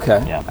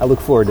 Okay, yeah. I look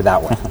forward to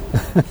that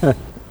one.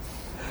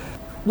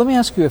 Let me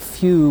ask you a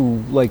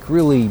few,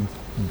 really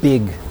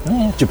big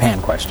Japan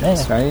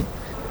questions, right?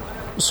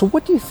 So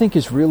what do you think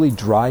is really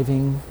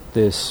driving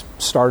this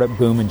startup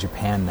boom in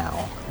Japan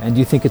now? And do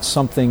you think it's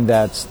something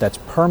that's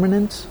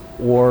permanent,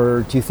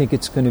 or do you think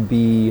it's going to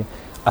be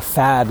a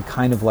fad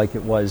kind of like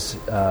it was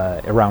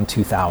around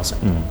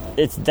 2000?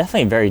 It's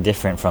definitely very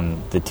different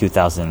from the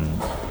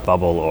 2000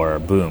 bubble or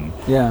boom.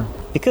 Yeah.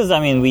 Because, I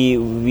mean,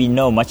 we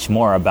know much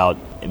more about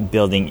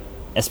building,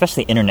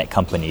 especially internet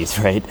companies,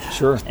 right?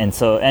 Sure.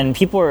 And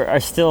people are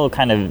still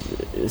kind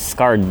of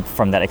scarred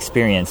from that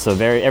experience. So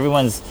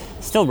everyone's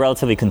still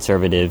relatively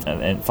conservative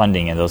in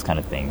funding and those kind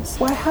of things.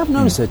 Well, I have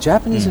noticed that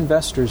Japanese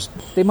investors,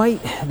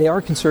 they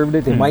are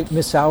conservative. They might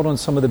miss out on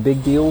some of the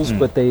big deals,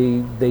 but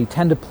they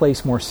tend to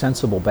place more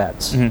sensible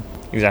bets.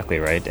 Exactly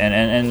right,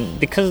 and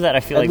because of that,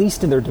 I feel at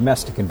least in their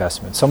domestic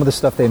investments. Some of the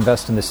stuff they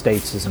invest in the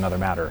States is another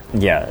matter.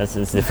 Yeah, it's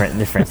a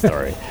different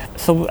story.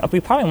 So we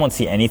probably won't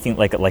see anything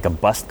like a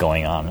bust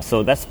going on.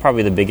 So that's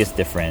probably the biggest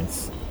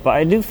difference. But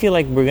I do feel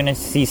like we're going to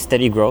see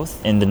steady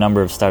growth in the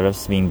number of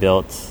startups being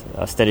built,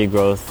 steady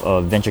growth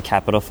of venture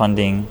capital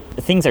funding.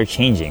 Things are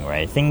changing,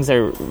 right? Things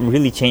are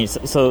really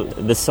changing. So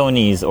the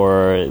Sonys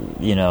or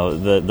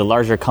the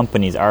larger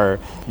companies are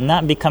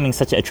not becoming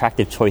such an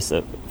attractive choice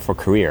for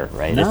career,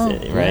 right?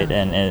 Right?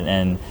 Yeah.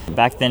 And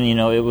back then,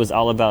 it was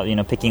all about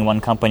picking one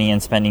company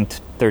and spending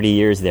 30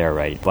 years there,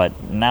 right?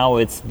 But now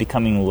it's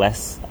becoming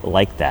less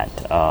like that.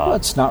 Well,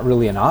 it's not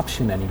really an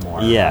option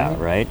anymore. Yeah,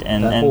 right.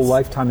 And that whole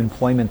lifetime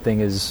employment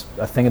thing is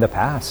a thing of the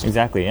past.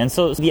 Exactly. And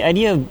so the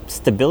idea of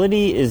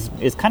stability is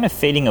kind of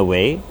fading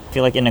away. I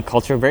feel like in a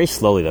culture, very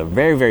slowly though,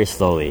 very, very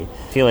slowly.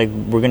 I feel like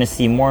we're going to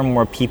see more and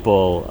more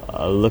people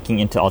looking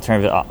into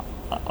alternative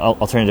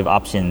alternative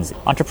options,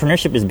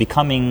 entrepreneurship is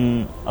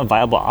becoming a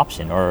viable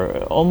option,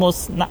 or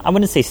almost not, I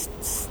wouldn't say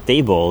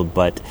stable,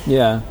 but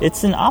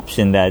it's an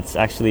option that's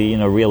actually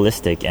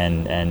realistic,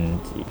 and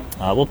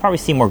we'll probably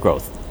see more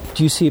growth.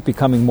 Do you see it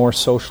becoming more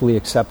socially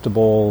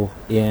acceptable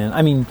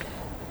in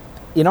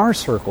our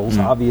circles?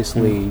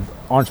 Obviously,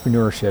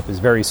 entrepreneurship is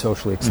very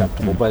socially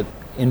acceptable, but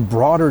in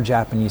broader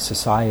Japanese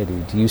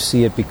society, do you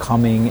see it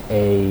becoming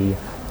a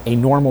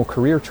normal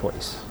career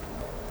choice?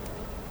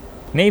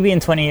 Maybe in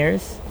 20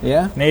 years.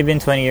 Yeah? Maybe in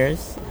 20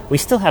 years. We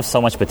still have so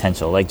much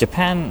potential. Like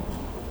Japan,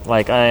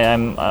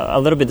 I'm a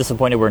little bit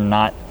disappointed we're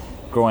not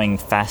growing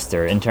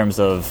faster in terms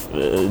of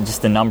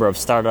just the number of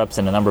startups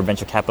and the number of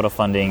venture capital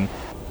funding.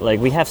 Like,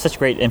 we have such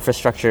great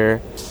infrastructure.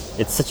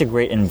 It's such a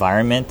great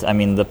environment. I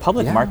mean, the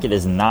public market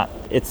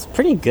it's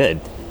pretty good.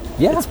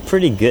 Yeah. It's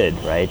pretty good,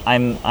 right?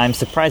 I'm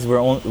surprised we're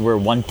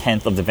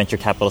 1/10 of the venture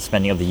capital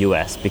spending of the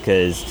U.S.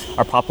 because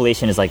our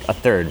population is like a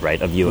third,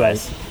 right, of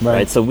U.S.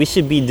 Right? So we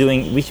should be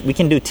we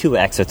can do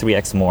 2x or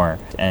 3x more,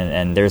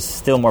 and there's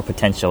still more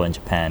potential in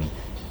Japan.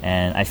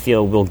 And I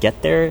feel we'll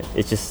get there.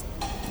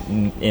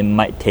 It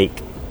might take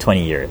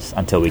 20 years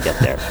until we get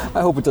there.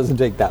 I hope it doesn't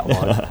take that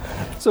long.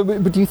 So,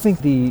 but do you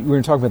think we're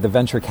going to talk about the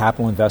venture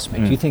capital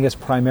investment, do you think it's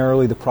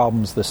primarily the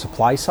problem's the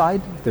supply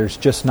side? There's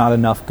just not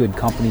enough good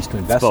companies to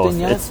invest in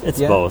yet? It's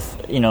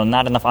both.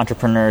 Not enough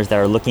entrepreneurs that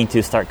are looking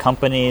to start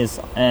companies,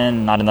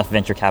 and not enough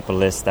venture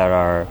capitalists that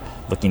are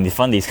looking to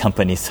fund these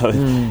companies. So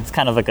it's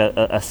kind of like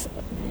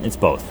it's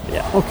both.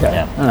 Yeah. Okay.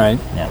 Yeah. All right.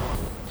 Yeah.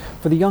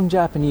 For the young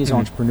Japanese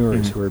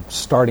entrepreneurs who are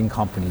starting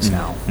companies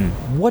now,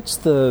 what's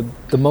the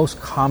most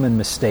common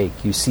mistake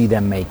you see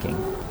them making?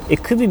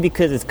 It could be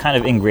because it's kind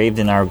of engraved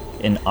in our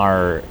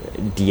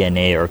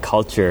DNA or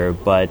culture,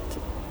 but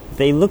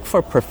they look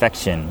for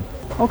perfection.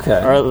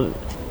 Okay.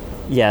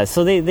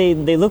 So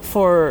they look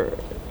for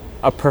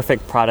a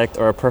perfect product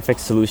or a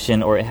perfect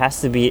solution, or it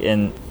has to be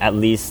at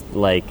least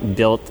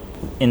built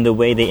in the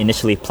way they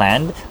initially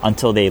planned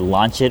until they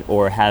launch it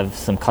or have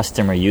some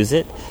customer use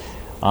it.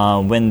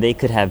 When they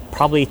could have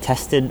probably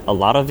tested a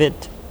lot of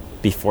it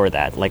before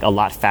that, a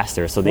lot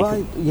faster. So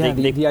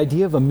the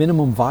idea of a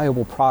minimum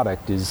viable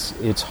product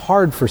it's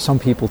hard for some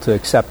people to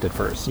accept at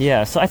first.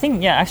 Yeah, so I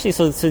think, actually,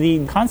 so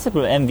the concept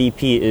of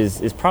MVP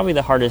is probably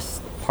the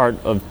hardest part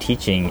of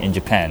teaching in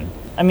Japan.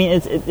 I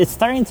mean, it's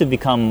starting to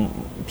become,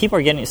 people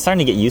are starting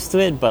to get used to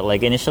it, but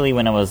initially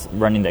when I was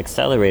running the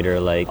accelerator,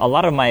 a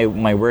lot of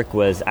my work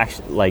was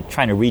actually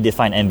trying to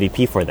redefine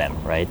MVP for them,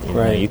 right?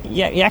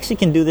 You actually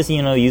can do this,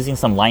 using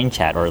some line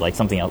chat or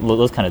something else,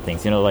 those kind of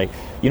things. You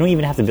don't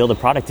even have to build a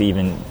product to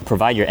even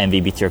provide your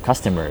MVP to your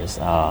customers.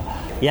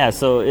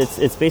 So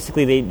it's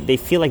basically they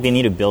feel like they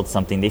need to build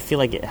something. They feel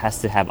like it has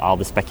to have all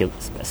the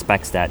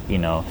specs that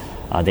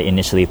they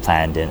initially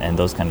planned and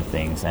those kind of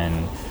things.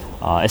 And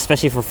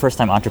especially for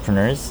first-time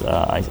entrepreneurs,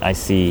 I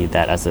see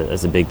that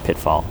as a big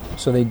pitfall.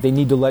 So they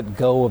need to let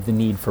go of the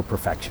need for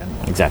perfection.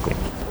 Exactly.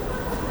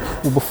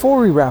 Well, before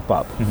we wrap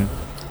up,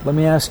 let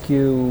me ask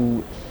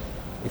you,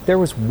 if there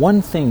was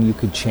one thing you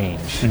could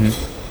change,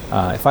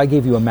 if I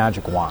gave you a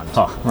magic wand,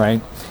 right,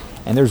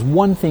 and there's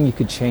one thing you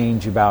could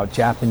change about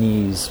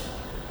Japanese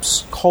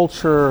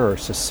culture or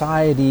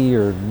society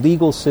or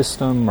legal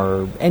system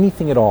or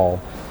anything at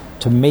all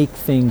to make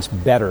things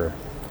better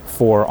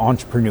for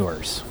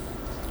entrepreneurs,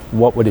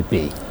 what would it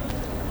be?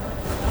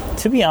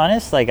 To be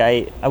honest,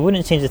 I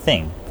wouldn't change a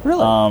thing.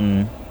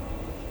 Really?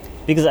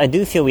 Because I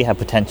do feel we have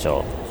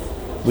potential.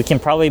 We can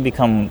probably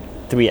become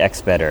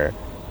 3x better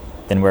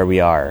than where we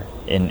are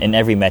in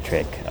every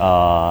metric.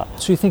 So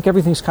you think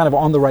everything's kind of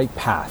on the right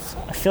path?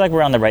 I feel like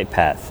we're on the right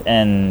path,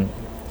 and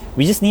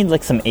we just need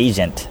some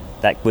agent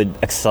that would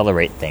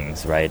accelerate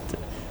things, right?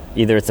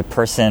 Either it's a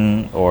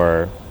person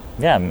or,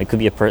 it could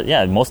be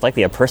most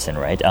likely a person,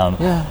 right?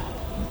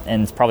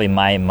 And it's probably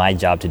my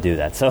job to do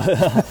that. So,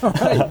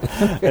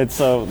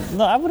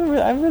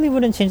 I really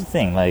wouldn't change a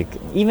thing.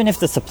 Even if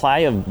the supply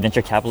of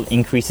venture capital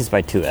increases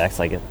by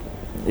 2x,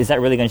 is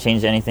that really going to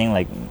change anything?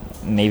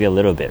 Maybe a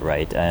little bit,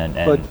 right?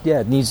 But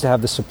it needs to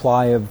have the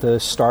supply of the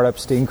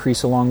startups to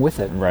increase along with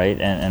it, right?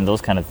 And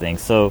those kind of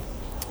things. So,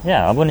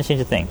 I wouldn't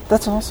change a thing.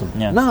 That's awesome.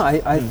 Yeah. No,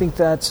 I think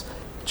that's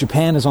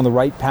Japan is on the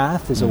right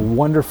path. Is a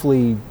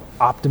wonderfully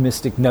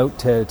optimistic note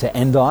to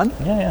end on.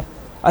 Yeah.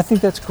 I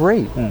think that's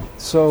great.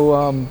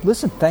 So,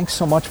 listen, thanks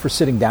so much for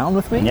sitting down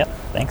with me. Yep,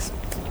 thanks.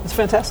 It's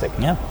fantastic.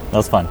 Yeah, that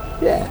was fun.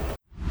 Yeah.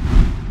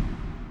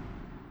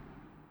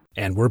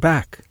 And we're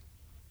back.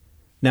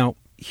 Now,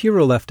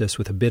 Hiro left us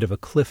with a bit of a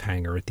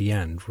cliffhanger at the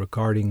end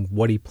regarding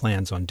what he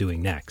plans on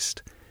doing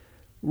next.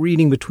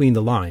 Reading between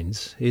the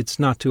lines, it's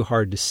not too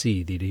hard to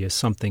see that he has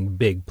something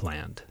big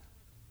planned.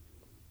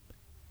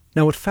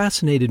 Now, what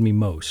fascinated me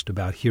most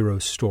about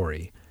Hiro's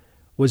story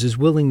was his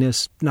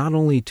willingness not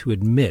only to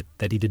admit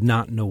that he did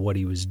not know what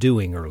he was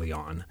doing early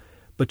on,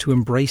 but to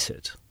embrace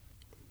it.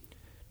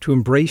 To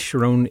embrace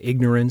your own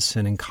ignorance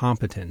and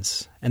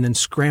incompetence, and then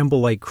scramble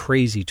like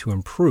crazy to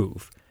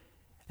improve,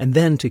 and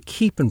then to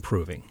keep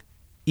improving,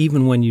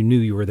 even when you knew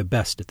you were the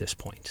best at this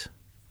point.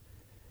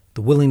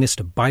 The willingness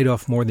to bite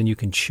off more than you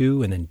can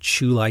chew, and then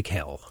chew like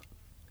hell.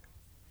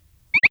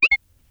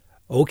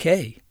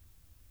 Okay,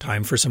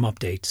 time for some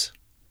updates,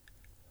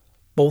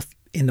 both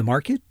in the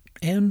market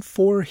and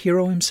for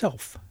Hiro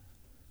himself.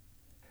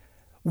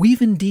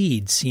 We've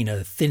indeed seen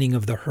a thinning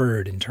of the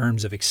herd in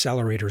terms of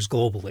accelerators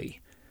globally,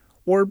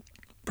 or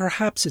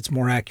perhaps it's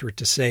more accurate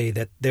to say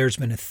that there's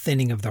been a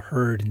thinning of the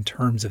herd in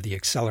terms of the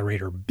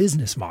accelerator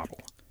business model.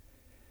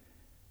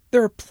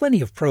 There are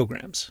plenty of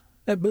programs,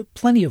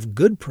 plenty of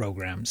good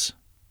programs,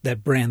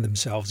 that brand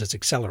themselves as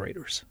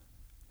accelerators.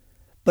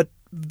 But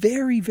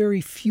very, very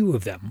few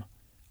of them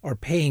are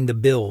paying the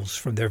bills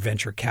from their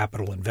venture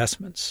capital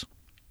investments.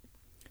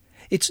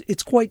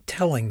 It's quite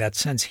telling that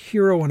since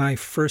Hiro and I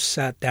first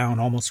sat down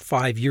almost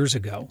 5 years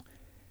ago,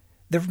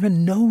 there have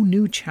been no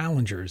new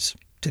challengers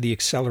to the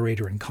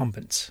accelerator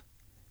incumbents.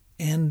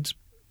 And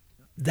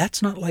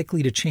that's not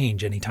likely to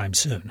change anytime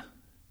soon.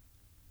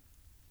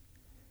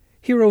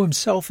 Hiro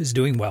himself is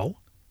doing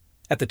well.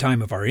 At the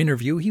time of our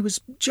interview, he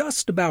was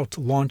just about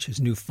to launch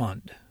his new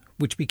fund,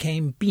 which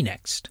became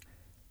BNext,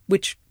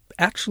 which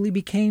actually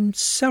became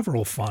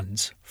several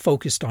funds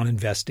focused on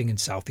investing in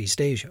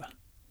Southeast Asia.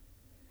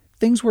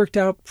 Things worked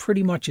out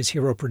pretty much as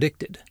Hiro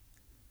predicted.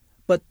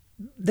 But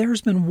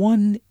there's been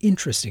one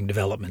interesting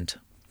development.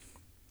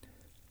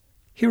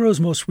 Hiro's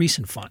most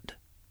recent fund,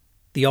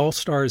 the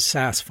All-Stars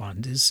SaaS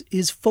Fund,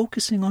 is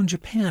focusing on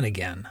Japan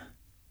again.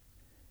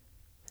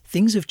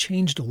 Things have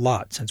changed a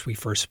lot since we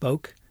first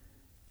spoke,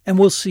 and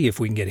we'll see if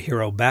we can get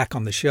Hiro back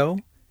on the show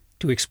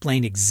to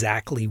explain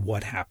exactly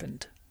what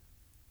happened.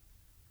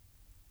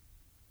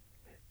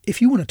 If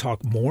you want to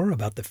talk more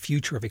about the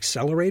future of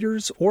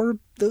accelerators or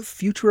the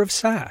future of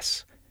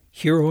SaaS,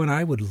 Hiro and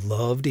I would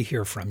love to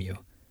hear from you.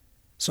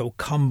 So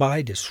come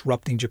by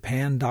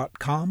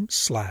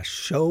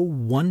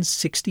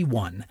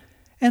disruptingjapan.com/show161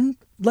 and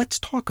let's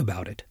talk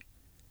about it.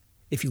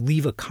 If you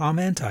leave a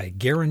comment, I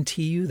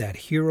guarantee you that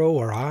Hiro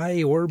or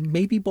I, or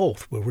maybe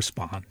both, will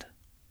respond.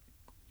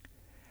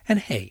 And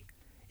hey,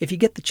 if you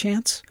get the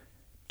chance,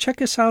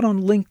 check us out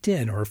on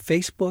LinkedIn or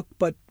Facebook,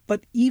 but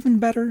even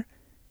better,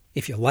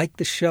 if you like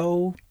the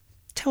show,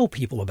 tell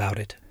people about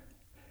it.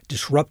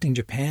 Disrupting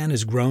Japan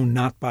has grown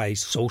not by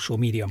social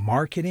media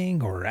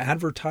marketing or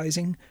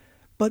advertising,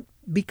 but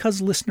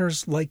because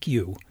listeners like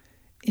you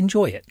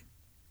enjoy it,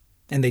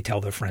 and they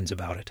tell their friends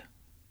about it.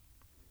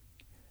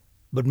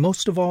 But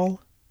most of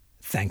all,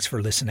 thanks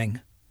for listening.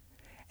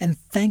 And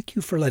thank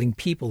you for letting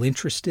people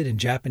interested in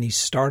Japanese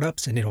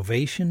startups and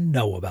innovation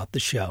know about the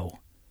show.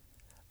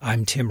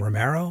 I'm Tim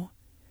Romero,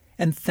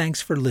 and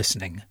thanks for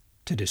listening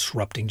to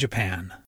Disrupting Japan.